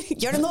 Altså,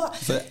 gjør det nå.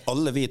 Så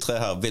alle vi tre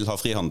her vil ha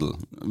frihandel.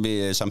 Vi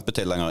kjemper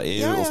til lenger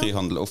EU og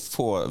frihandel, og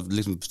få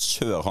liksom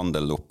kjør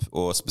handel opp,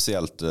 og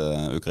spesielt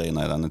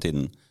Ukraina i denne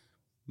tiden.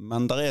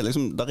 Men der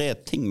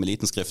er ting med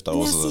liten skrift der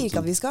også. Men jeg sier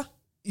ikke at vi skal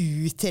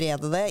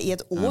utrede det i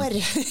et år.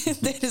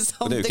 Det er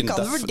sånn, det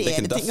kan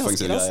vurdere ting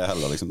ganske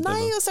raskt. Liksom.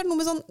 Nei, og så er det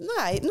noe med sånn,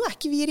 nei, nå er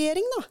ikke vi i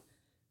regjering da.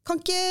 Kan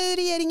ikke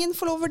regjeringen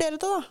få lov å vurdere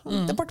det da?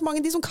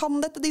 Departementet, de som kan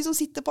dette, de som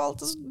sitter på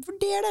alt,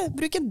 vurder det.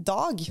 Bruk en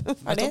dag.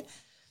 Ferdig.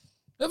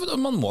 Ja,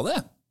 man må det.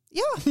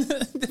 Ja,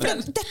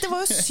 dette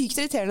var jo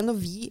sykt irriterende når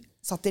vi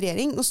satt i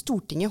regjering, når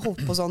Stortinget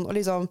holdt på sånn, og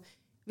liksom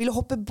ville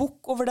hoppe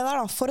bukk over det der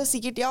da, for å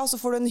sikkert, ja, så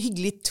får du en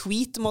hyggelig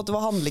tweet om at du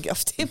var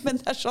handlekraftig,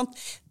 men det er sånn,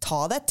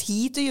 ta deg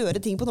tid til å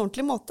gjøre ting på en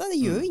ordentlig måte, det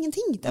gjør jo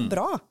ingenting, det er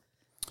bra.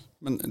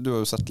 Men du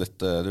har jo sett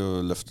litt, du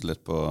har løftet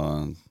litt på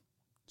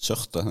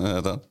skjørtet,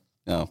 det?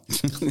 Ja.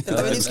 Dette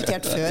har vi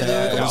diskutert før.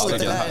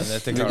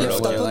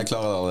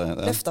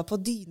 Løfta på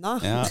dyna.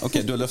 Ja, ok,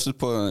 du har løftet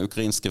på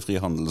ukrainske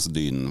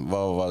frihandelsdynen. Hva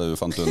var det du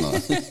fant under?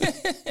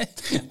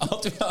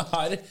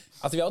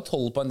 At vi har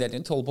toll på en del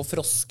ting. Toll på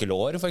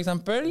froskelår, for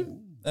eksempel.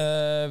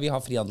 Vi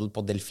har frihandel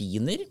på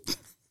delfiner.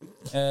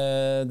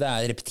 Det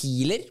er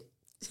reptiler.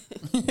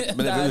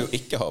 Men det vil vi jo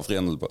ikke ha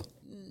frihandel på.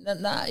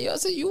 Nei,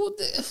 altså, jo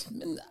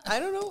men I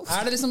don't know.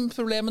 Er det liksom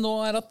problemet nå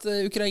er at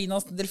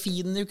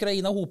delfinene i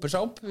Ukraina hoper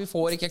seg opp? Vi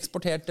får ikke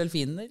eksportert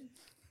delfiner.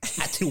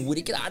 Jeg tror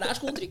ikke det er der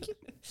skoen trykker.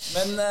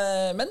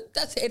 Men det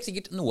er helt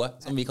sikkert noe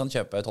som vi kan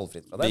kjøpe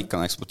tollfritt fra dem. Vi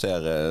kan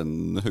eksportere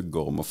en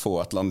huggorm og få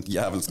et eller annet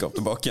jævelskap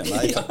tilbake.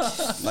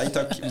 Nei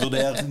takk,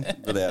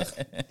 vurder.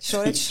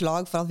 Slår et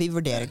slag for at vi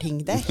vurderer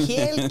ting. Det er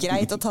helt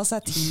greit å ta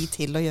seg tid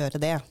til å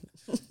gjøre det.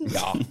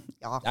 Ja,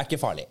 det er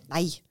ikke farlig.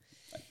 Nei.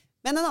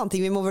 Men en annen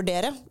ting vi må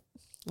vurdere.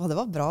 Det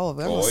var bra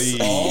overgang. Oi!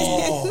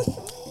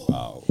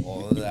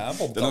 Wow. Det er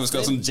når vi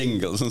skal ha sånn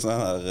jingle sånn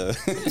her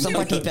som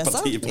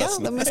partipressa? Ja,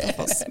 det må vi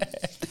skaffe oss.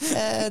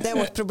 Det er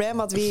vårt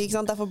problem at vi, ikke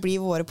sant, derfor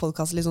blir våre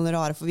podcaster litt sånn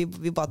rare, for vi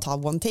bare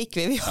tar one take,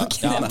 vi har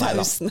ikke den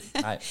pausen.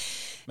 Nei.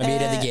 Men vi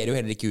redigerer jo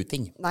heller ikke ut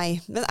ting. Nei,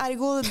 men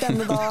ergo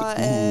denne da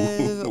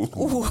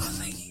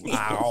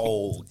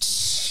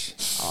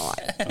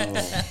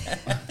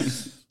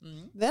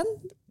Men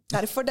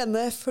derfor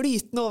denne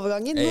flytende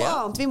overgangen, noe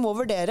annet vi må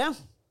vurdere,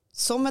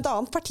 som et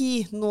annet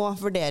parti nå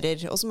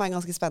vurderer, og som er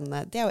ganske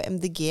spennende, det er jo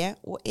MDG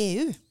og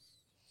EU.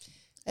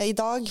 I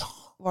dag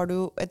var det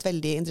jo et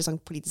veldig interessant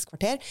politisk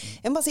kvarter.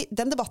 Jeg må bare si,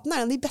 den debatten er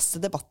en av de beste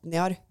debattene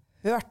jeg har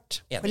hørt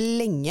for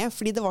lenge,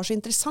 fordi det var så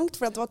interessant,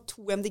 fordi det var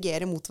to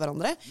MDG-ere mot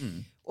hverandre.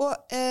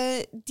 Og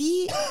de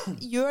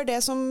gjør det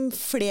som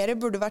flere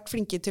burde vært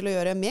flinke til å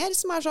gjøre mer,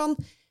 som sånn,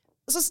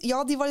 altså,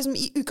 ja, de var liksom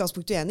i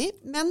utgangspunktet uenige,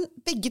 men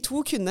begge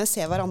to kunne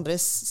se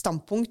hverandres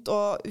standpunkt,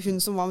 og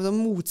hun som var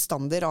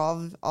motstander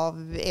av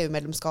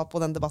EU-medlemskap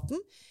og den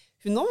debatten,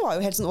 hun nå var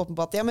jo helt sånn åpen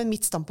på at ja, men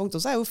mitt standpunkt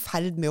også jo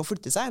ferd med å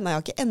flytte seg. Nei,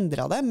 jeg har ikke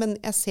endret det, men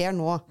jeg ser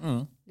nå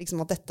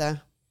liksom at dette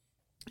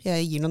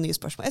gir noen nye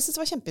spørsmål. Jeg synes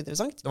det var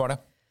kjempeinteressant. Det var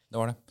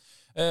det.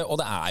 Og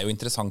det jo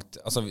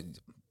interessant, altså,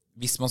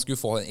 hvis man skulle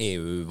få en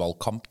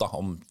EU-valgkamp da,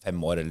 om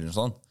 5 år eller noe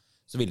sånt,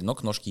 så ville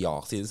nok norsk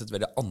ja-side sett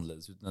veldig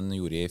annerledes ut enn den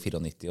gjorde i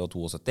 94 og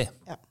 72.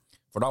 Ja.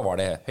 For da var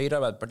det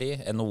Høyre,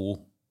 Arbeiderpartiet, NHO.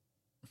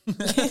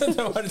 Det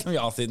var liksom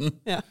ja-siden.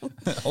 Ja.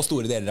 Og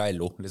store deler av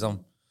LO,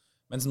 liksom.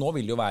 Mens nå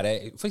vil det jo være,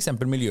 for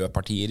eksempel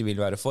miljøpartier vil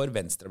være for,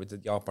 Venstre har blitt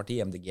et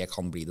ja-parti, MDG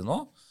kan bli det nå.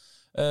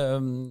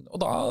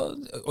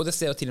 Og det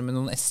ser jo til og med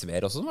noen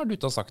SV-er også som har vært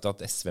ute og sagt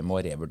at SV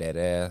må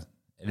revurdere,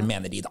 eller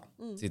mener de da,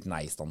 sitt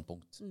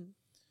nei-standpunkt.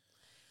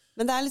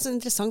 Men det litt så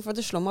interessant, for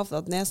det slår meg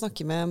ofte at når jeg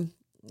snakker med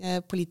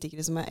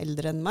politikere som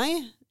eldre enn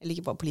meg, eller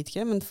ikke bare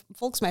politikere, men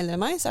folk som eldre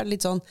enn meg, så det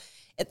litt sånn,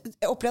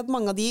 jeg opplever at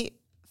mange av de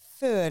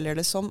føler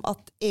det som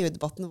at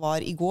EU-debatten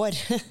var i går.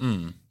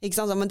 Ikke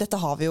sant? Men dette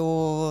har vi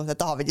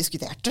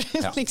diskutert.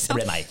 Ja, liksom.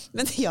 Det ble nei.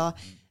 Men ja,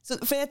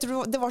 for jeg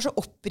tror det var så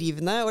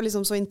opprivende og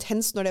liksom så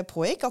intenst når det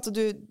pågikk, at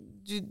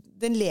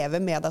den lever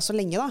med deg så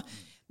lenge da.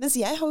 Mens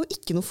jeg har jo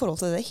ikke noe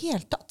forhold til det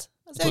helt tatt.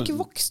 Altså, jeg har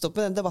ikke vokst opp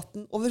med den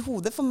debatten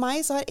overhodet. For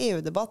meg så har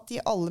EU-debatt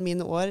i alle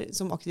mine år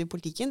som aktiv i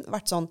politikken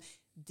vært sånn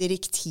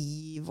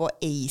direktiv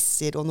og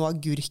ACER og noe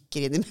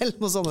agurker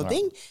innimellom og sånne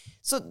ting.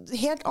 Så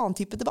helt annen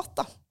type debatt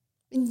da.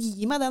 Men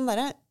gi meg den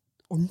der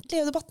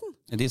ordentlige debatten.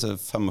 De som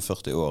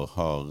 45 år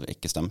har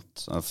ikke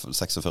stemt,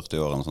 46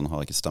 år eller sånn,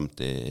 har ikke stemt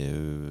i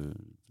EU.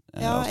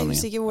 Ja, jeg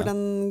husker ikke hvor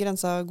den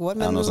grensa går.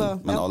 Men,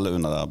 men alle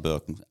under der bør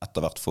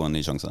etter hvert få en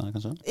ny sjanse,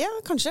 kanskje? Ja,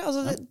 kanskje.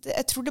 Altså,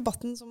 jeg tror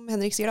debatten, som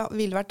Henrik sier da,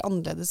 ville vært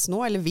annerledes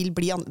nå, eller vil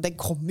bli annerledes. Det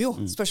kommer jo.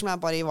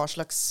 Spørsmålet bare i hva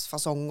slags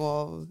fasong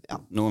og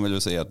ja. Noen vil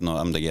jo si at når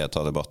MDG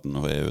tar debatten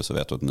over EU, så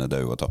vet du at den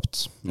død og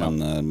tapt.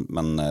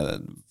 Men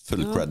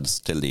full creds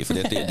til de,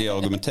 for de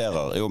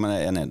argumenterer, jo, men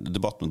jeg enig,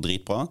 debatten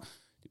dritbra,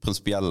 de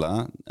prinsipielle,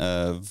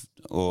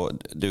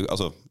 og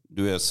altså,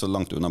 du så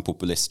langt unna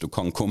populist du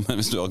kan komme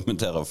hvis du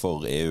argumenterer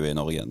for EU i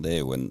Norge. Det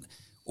jo en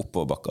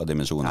oppoverbakka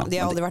dimensjon. Ja, de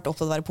har aldri vært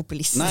opptatt av å være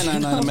populist. Nei,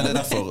 men det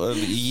derfor.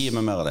 Gi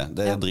meg mer av det.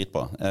 Det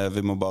dritbra.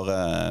 Vi må bare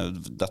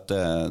dette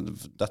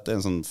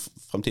en sånn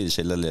fremtidig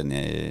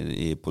skillelinje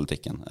i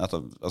politikken.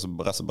 Altså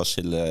bare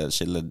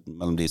skille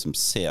mellom de som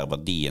ser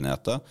verdien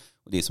etter,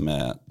 og de som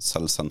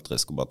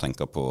selvsentriske og bare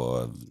tenker på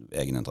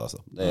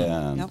egeninteresser. Det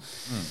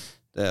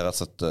rett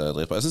og slett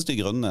dritbra. Jeg synes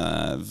de grønne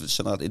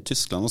generelt i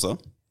Tyskland også,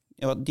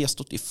 de har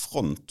stått i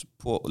front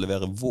på å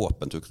levere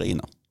våpen til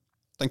Ukraina.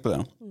 Tenk på det.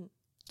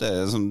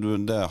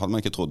 Det hadde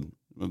man ikke trodd.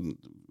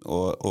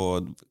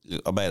 Og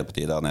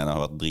Arbeiderpartiet der nede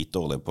har vært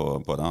dritdårlig på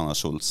det. Han har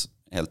Scholz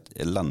helt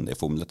elendig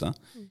fomlete.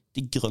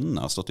 De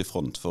grønne har stått i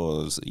front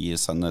for å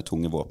sende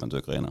tunge våpen til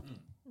Ukraina.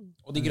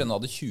 Og de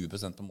grønne hadde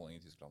 20% på måling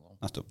i Tyskland.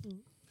 Nettopp.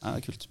 Ja,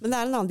 det kult. Men det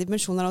en annen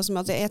dimensjon her også,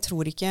 med at jeg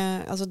tror ikke,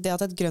 altså det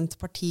at et grønt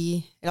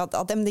parti, eller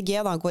at MDG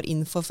da går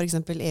inn for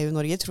eksempel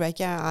EU-Norge, tror jeg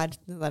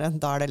ikke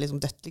da det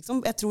liksom dødt, liksom.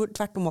 Jeg tror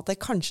tvert om at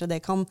kanskje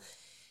det kan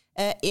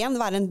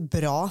være en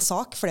bra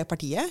sak for det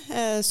partiet,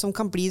 som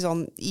kan bli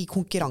sånn i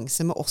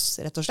konkurranse med oss,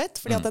 rett og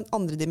slett. Fordi at den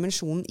andre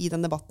dimensjonen i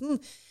den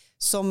debatten,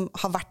 som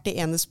har vært det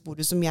ene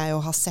sporet som jeg jo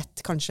har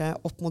sett kanskje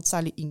opp mot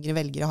særlig yngre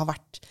velgere har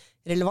vært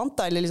relevant,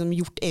 da, eller liksom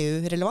gjort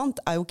EU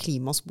relevant, jo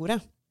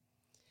klimasporet.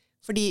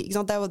 Fordi ikke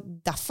sant, det jo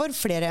derfor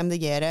flere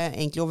MDG-ere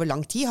egentlig over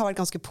lang tid har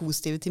vært ganske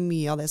positive til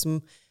mye av det som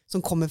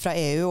kommer fra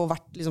EU, og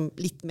vært liksom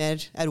litt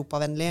mer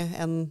europavennlig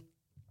enn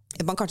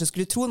man kanskje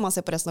skulle tro når man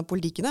ser på resten av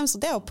politikken.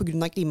 Så det jo på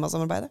grunn av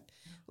klimasamarbeidet.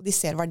 Og de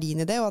ser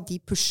verdien i det, og at de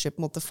pusher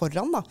på en måte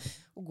foran da,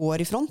 og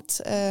går i front.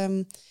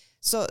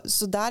 Så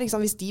der, ikke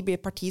sant, hvis de blir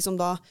et parti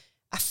som da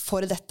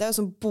for dette,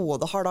 som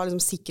både har da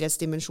liksom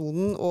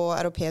sikkerhetsdimensjonen og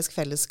europeisk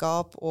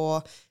fellesskap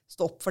og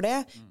stå opp for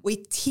det, og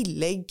i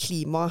tillegg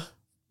klima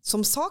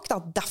som sak, da,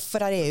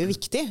 derfor EU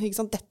viktig. Ikke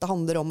sant? Dette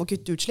handler om å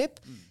kutte utslipp.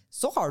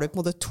 Så har du på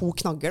en måte 2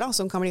 knagger da,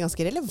 som kan bli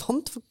ganske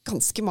relevant for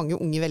ganske mange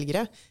unge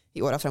velgere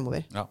i årene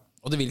fremover. Ja,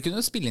 og det vil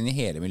kunne spille inn i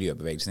hele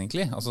miljøbevegelsen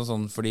egentlig. Altså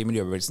sånn, fordi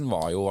miljøbevegelsen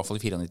var jo i hvert fall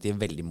i 94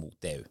 veldig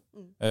mot EU.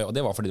 Og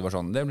det var fordi det var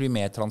sånn, det blir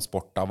mer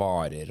transport av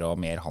varer og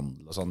mer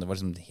handel og sånn. Det var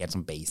liksom helt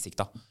sånn basic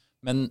da.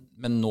 Men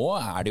nå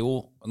det jo,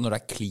 når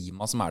det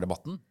klima som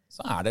debatten,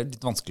 så det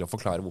litt vanskelig å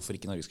forklare hvorfor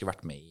ikke Norge skulle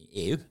vært med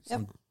i EU.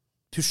 Sånn,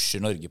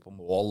 pusher Norge på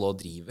mål og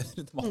driver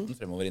debatten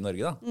fremover i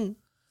Norge da.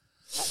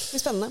 Det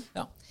blir spennende.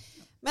 Ja.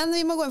 Men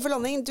vi må gå inn for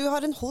landing. Du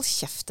har en hold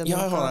kjeft.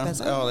 Ja, jeg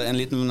har en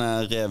liten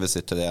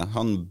revisitt til det.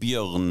 Han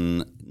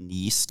Bjørn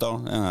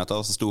Nistad,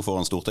 som sto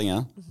foran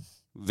Stortinget,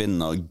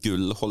 vinner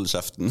gull, hold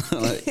kjeften.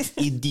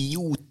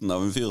 Idioten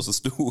av en fyr som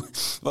sto.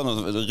 Det var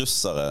noen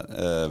russere,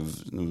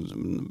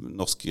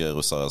 norske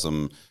russere,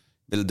 som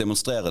ville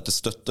demonstrere til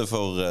støtte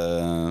for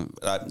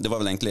nei, det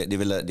var vel egentlig, de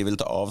ville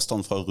ta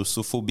avstand fra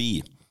russofobi,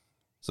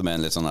 som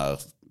en litt sånn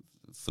her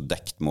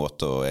fordekt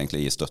måte å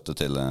egentlig gi støtte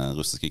til den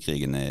russiske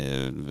krigen i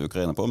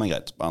Ukraina på, men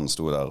greit, han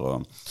sto der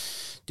og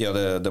de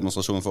hadde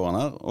demonstrasjon foran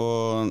her,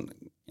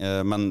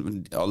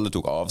 men alle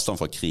tok avstand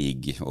fra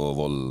krig og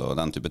vold og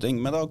den type ting.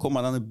 Men da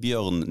kommer denne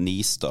Bjørn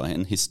Nistad,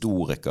 en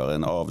historiker,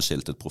 en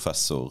avskiltet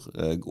professor,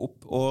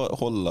 opp og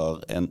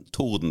holder en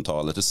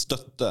tordentale til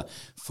støtte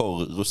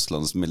for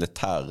Russlands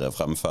militære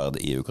fremferd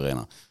i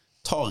Ukraina.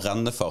 Ta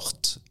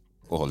rennefart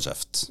og hold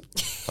kjeft.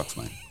 Takk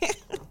for meg.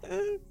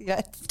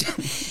 Greit.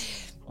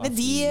 Med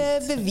de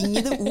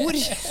bevingede ord.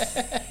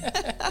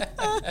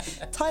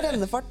 Ta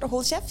rennefart og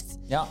hold kjeft.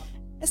 Ja.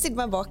 Jeg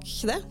stiller meg bak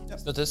det.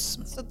 Støttes.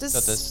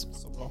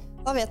 Så bra.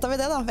 Da vet vi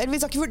det da. Eller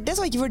det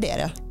skal vi ikke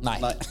vurdere. Nei,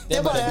 det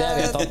er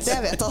vedtatt. Det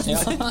er vedtatt. Ja.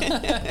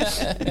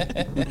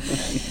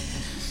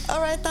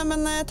 Alright,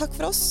 men takk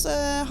for oss.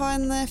 Ha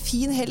en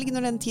fin helg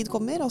når den tid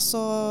kommer, og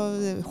så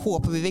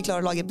håper vi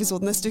klarer å lage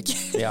episoden neste uke.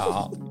 Ja.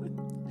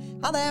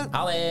 Ha det.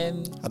 Ha det.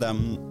 Ha det.